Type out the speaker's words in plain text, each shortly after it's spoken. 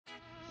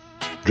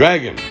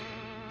Dragon,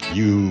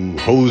 you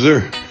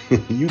hoser,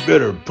 you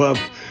better puff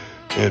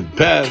and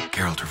pass.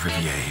 Geralt of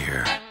Riviera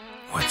here.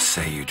 What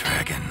say you,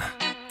 Dragon?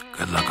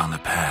 Good luck on the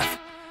path.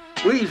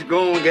 We's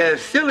gonna get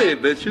silly,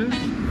 bitches.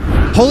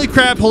 Holy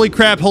crap, holy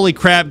crap, holy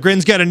crap.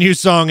 Grinn's got a new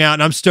song out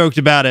and I'm stoked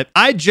about it.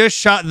 I just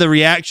shot the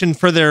reaction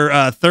for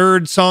their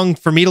third song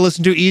for me to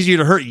listen to, Easier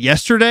to Hurt,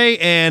 yesterday.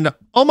 And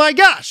oh my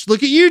gosh,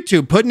 look at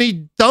YouTube putting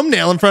a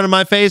thumbnail in front of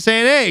my face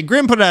saying, hey,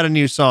 Grinn put out a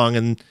new song.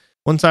 And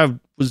once I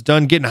was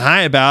done getting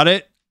high about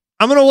it,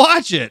 I'm going to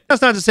watch it.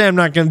 That's not to say I'm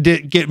not going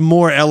to get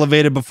more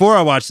elevated before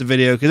I watch the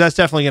video, because that's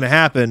definitely going to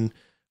happen.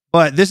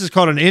 But this is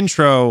called an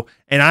intro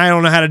and I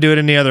don't know how to do it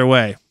any other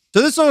way.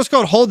 So this song is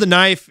called Hold the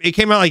Knife. It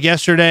came out like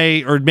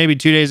yesterday or maybe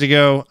 2 days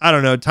ago. I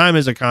don't know. Time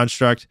is a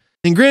construct.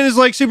 And Grinn is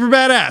like super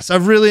badass.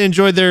 I've really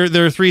enjoyed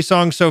their 3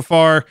 songs so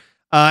far.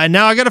 And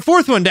now I got a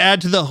 4th one to add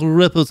to the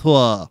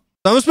repertoire. So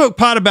I'm going to smoke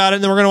pot about it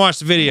and then we're going to watch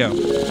the video.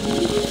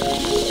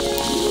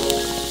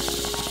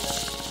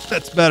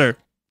 That's better.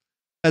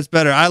 That's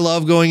better. I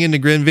love going into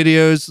Grinn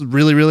videos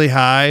really, really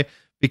high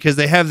because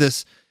they have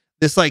this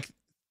like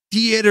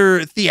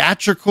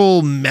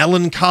theatrical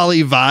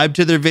melancholy vibe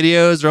to their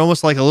videos. They're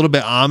almost like a little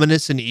bit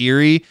ominous and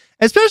eerie,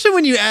 especially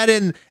when you add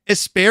in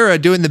Espera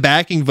doing the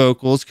backing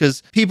vocals,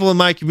 because people in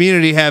my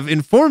community have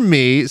informed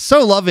me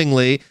so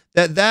lovingly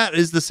that that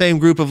is the same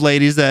group of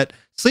ladies that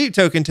Sleep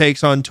Token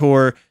takes on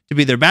tour to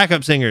be their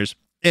backup singers.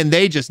 And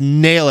they just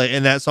nail it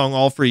in that song,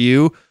 All For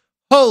You.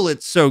 Oh,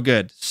 it's so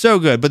good. So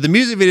good. But the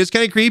music video is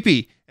kind of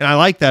creepy, and I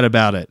like that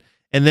about it.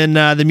 And then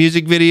the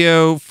music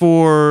video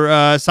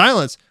for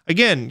Silence,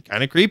 again,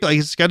 kind of creepy. Like,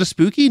 it's got a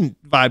spooky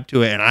vibe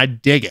to it, and I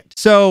dig it.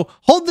 So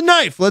Hold the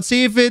Knife. Let's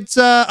see if it's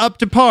up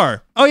to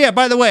par. Oh, yeah,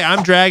 by the way,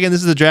 I'm Dragon.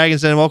 This is the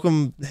Dragon's Den.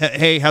 Welcome.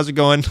 Hey, how's it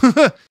going?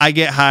 I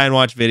get high and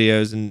watch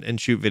videos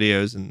and shoot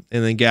videos and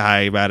then get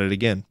high about it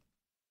again.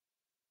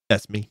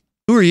 That's me.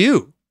 Who are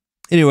you?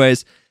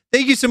 Anyways,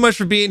 thank you so much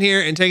for being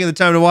here and taking the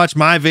time to watch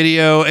my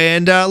video.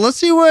 And let's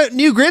see what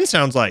new Grinn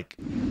sounds like.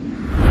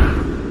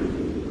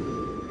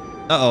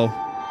 Uh-oh.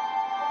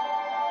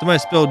 Somebody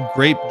spilled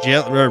grape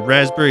jelly, or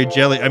raspberry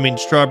jelly, I mean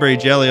strawberry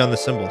jelly on the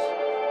cymbals.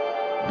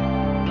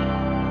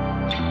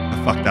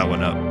 I fucked that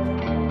one up.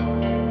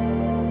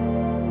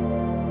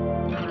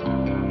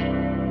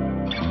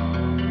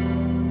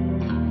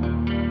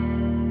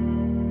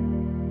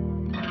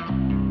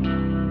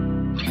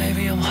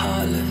 Maybe I'm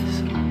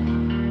heartless.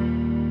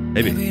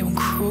 Maybe I'm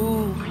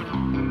cruel.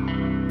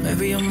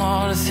 Maybe I'm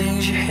all the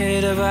things you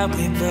hate about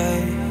me,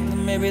 babe.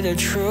 Maybe they're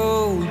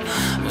true.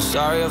 I'm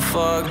sorry I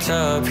fucked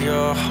up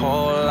your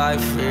whole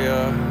life for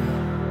you.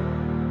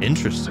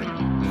 Interesting.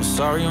 I'm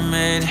sorry I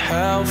made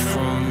hell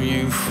from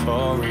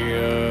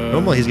euphoria.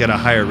 Normally he's got a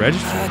higher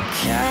register. I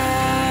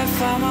can't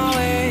find my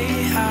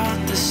way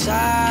out the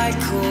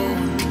cycle.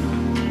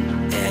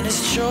 And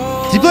it's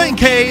true. Is he playing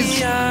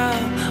K's?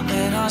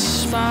 When I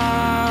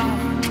smile,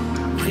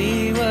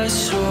 we were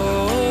so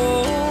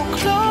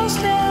close,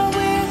 now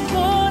we're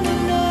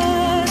wanting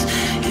us.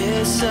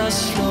 It's a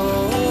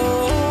slow.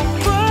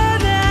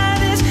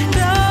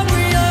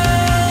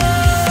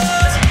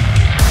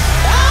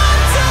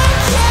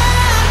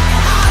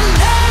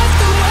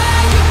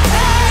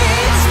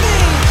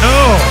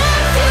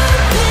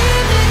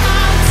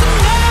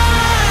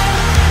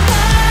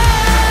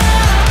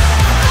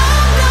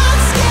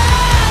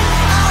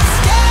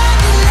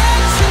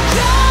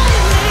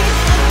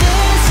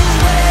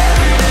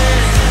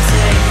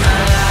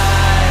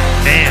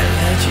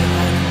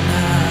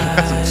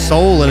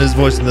 Soul in his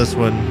voice in this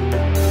one.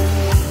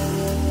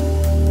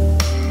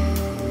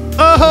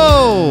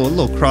 Oh, a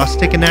little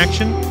cross-sticking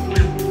action.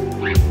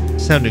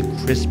 Sounded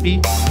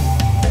crispy.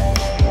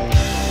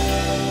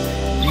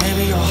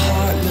 Maybe you're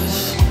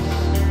heartless.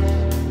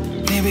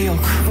 Maybe you're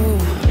cruel.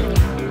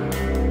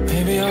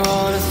 Maybe you're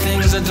all the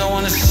things I don't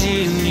want to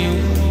see in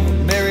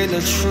you. Bury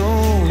the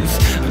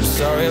truth. I'm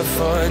sorry I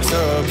fucked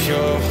up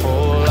your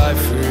whole life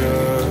for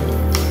you.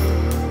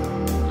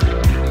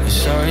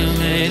 Sorry I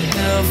made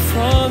hell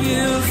from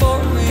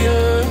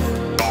euphoria.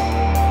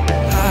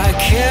 I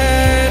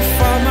can't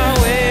find my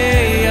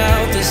way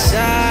out the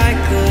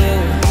cycle.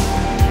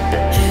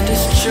 And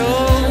it's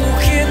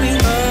choking me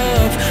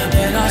up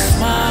when I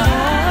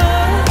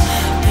smile.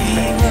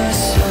 We were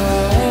so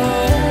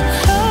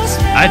close.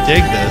 I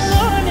dig this.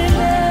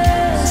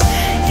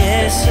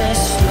 Yes, a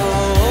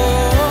slow,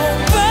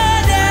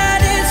 but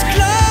that is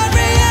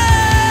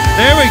glorious.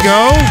 There we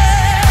go.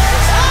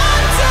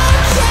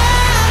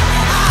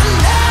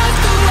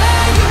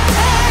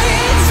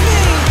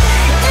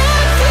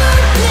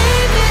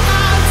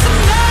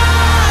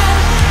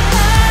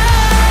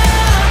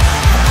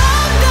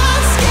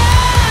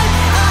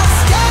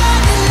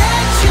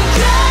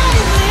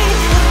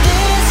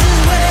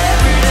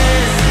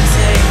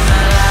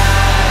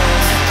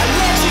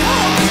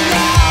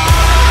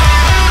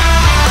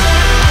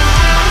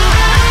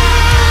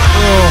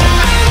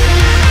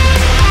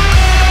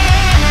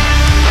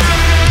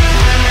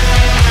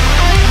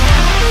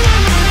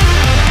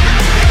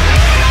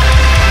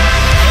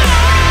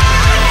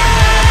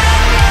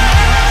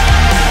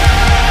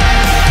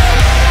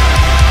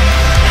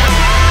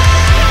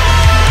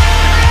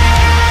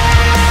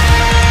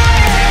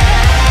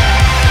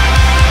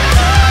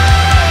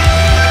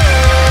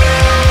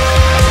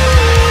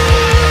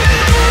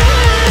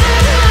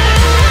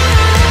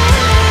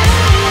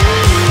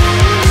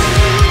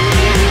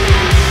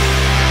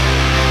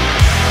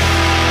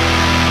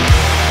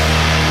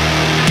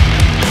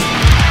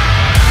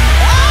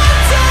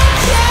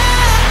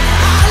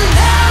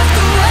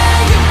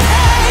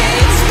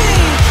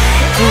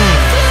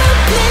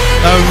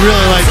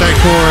 that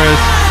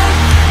chorus.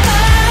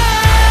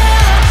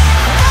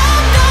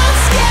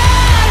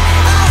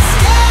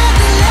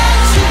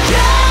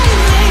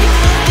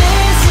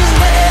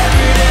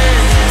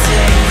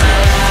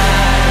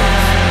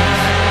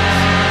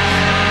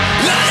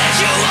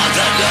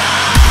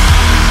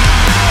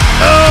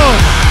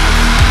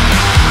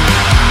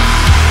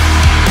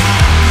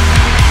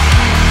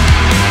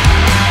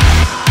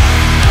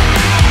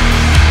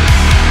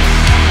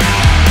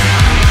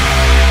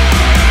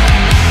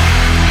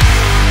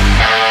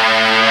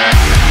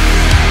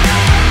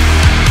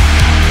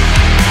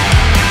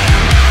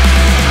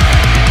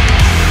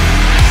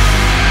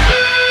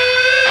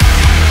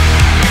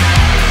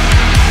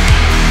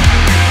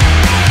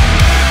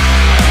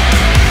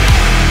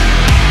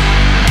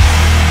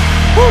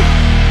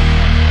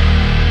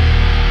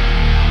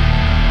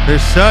 They're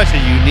such a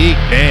unique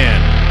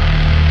band.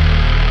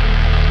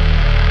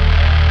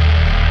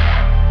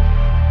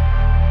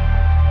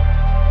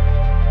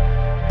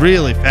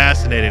 Really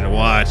fascinating to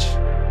watch.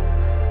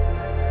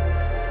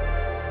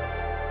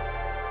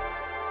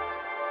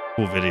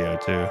 Cool video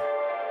too.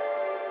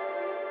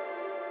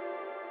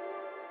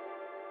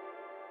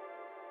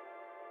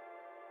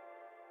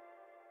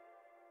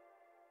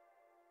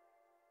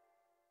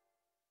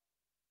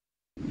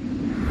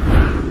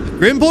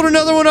 Grinn pulled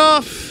another one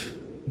off.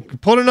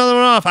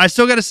 I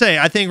still got to say,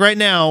 I think right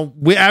now,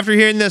 after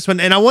hearing this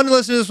one, and I want to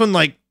listen to this one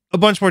like a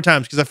bunch more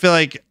times because I feel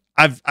like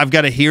I've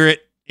got to hear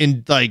it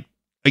in like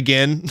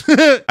again.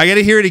 I got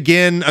to hear it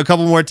again a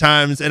couple more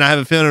times, and I have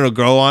a feeling it'll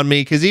grow on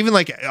me. Because even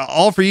like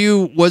All For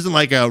You wasn't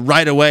like a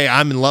right away,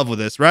 I'm in love with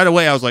this. Right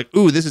away, I was like,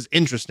 ooh, this is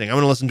interesting. I'm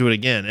going to listen to it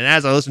again. And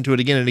as I listened to it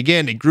again and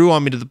again, it grew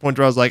on me to the point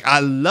where I was like, I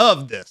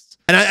love this.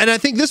 And I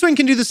think this one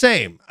can do the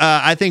same.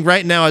 I think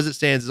right now, as it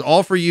stands, is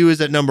All For You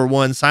is at number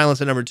 1, Silence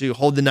at number 2,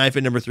 Hold the Knife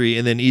at number 3,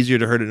 and then Easier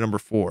to Hurt at number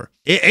 4.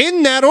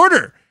 In that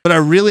order. But I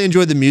really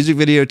enjoyed the music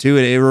video too.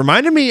 It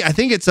reminded me, I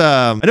think it's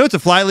I know it's a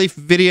Flyleaf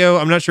video.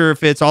 I'm not sure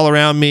if it's All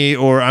Around Me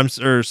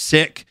or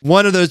Sick.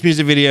 One of those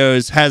music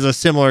videos has a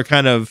similar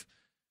kind of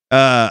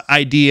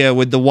idea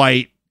with the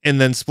white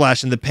and then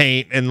splashing the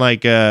paint and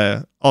like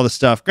all the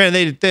stuff.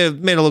 Granted, they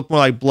made it look more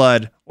like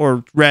blood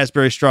or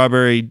raspberry,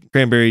 strawberry,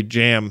 cranberry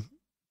jam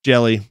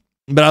jelly.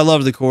 But I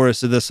love the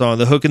chorus of this song.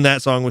 The hook in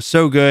that song was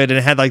so good, and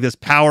it had like this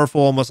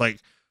powerful, almost like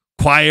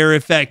choir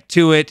effect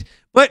to it.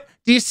 But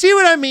do you see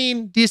what I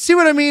mean? Do you see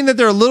what I mean? That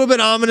they're a little bit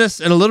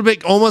ominous and a little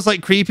bit almost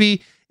like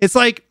creepy. It's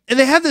like, and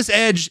they have this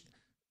edge.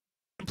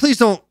 Please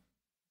don't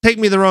take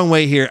me the wrong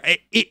way here.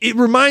 It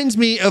reminds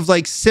me of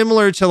like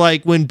similar to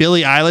like when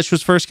Billie Eilish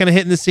was first kind of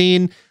hitting the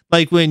scene,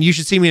 like when You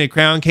Should See Me in a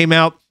Crown came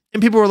out,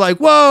 and people were like,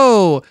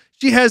 whoa,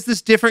 she has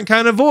this different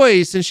kind of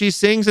voice, and she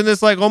sings in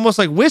this like almost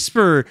like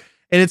whisper,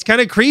 and it's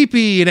kind of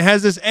creepy, and it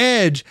has this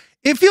edge.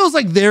 It feels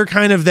like they're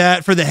kind of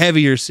that for the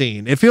heavier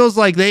scene. It feels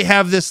like they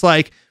have this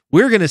like,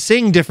 we're going to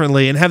sing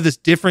differently and have this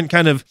different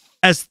kind of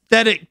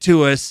aesthetic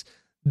to us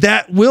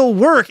that will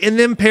work. And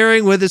then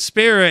pairing with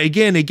Aspera,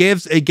 again, it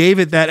gave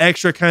it that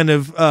extra kind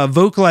of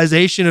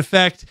vocalization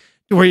effect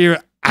to where you're,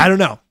 I don't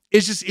know.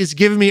 It's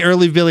giving me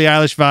early Billie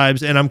Eilish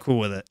vibes, and I'm cool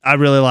with it. I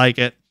really like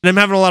it. And I'm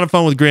having a lot of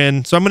fun with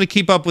Grinn. So I'm going to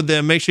keep up with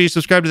them. Make sure you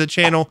subscribe to the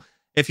channel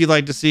if you'd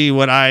like to see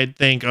what I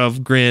think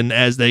of Grinn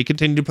as they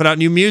continue to put out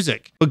new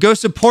music. But go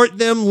support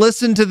them,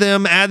 listen to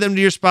them, add them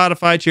to your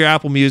Spotify, to your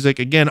Apple Music.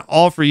 Again,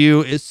 All For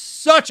You is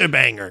such a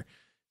banger.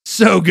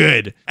 So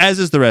good, as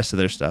is the rest of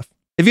their stuff.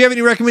 If you have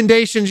any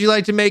recommendations you'd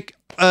like to make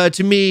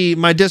to me,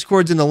 my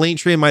Discord's in the link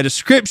tree in my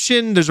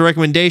description. There's a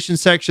recommendation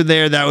section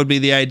there. That would be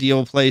the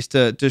ideal place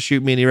to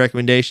shoot me any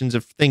recommendations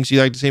of things you'd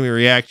like to see me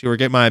react to or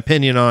get my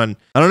opinion on.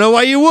 I don't know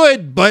why you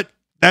would, but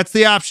that's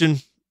the option.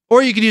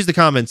 Or you could use the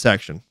comment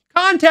section.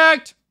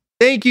 Contact.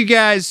 Thank you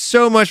guys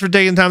so much for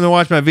taking the time to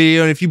watch my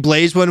video. And if you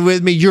blaze one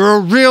with me, you're a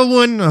real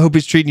one. I hope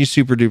he's treating you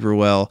super duper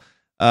well.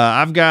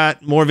 I've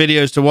got more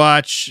videos to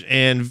watch,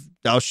 and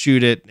I'll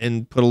shoot it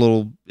and put a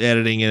little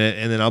editing in it,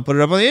 and then I'll put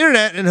it up on the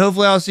internet, and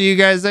hopefully I'll see you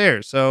guys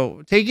there.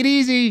 So take it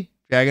easy.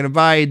 Dragon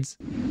abides.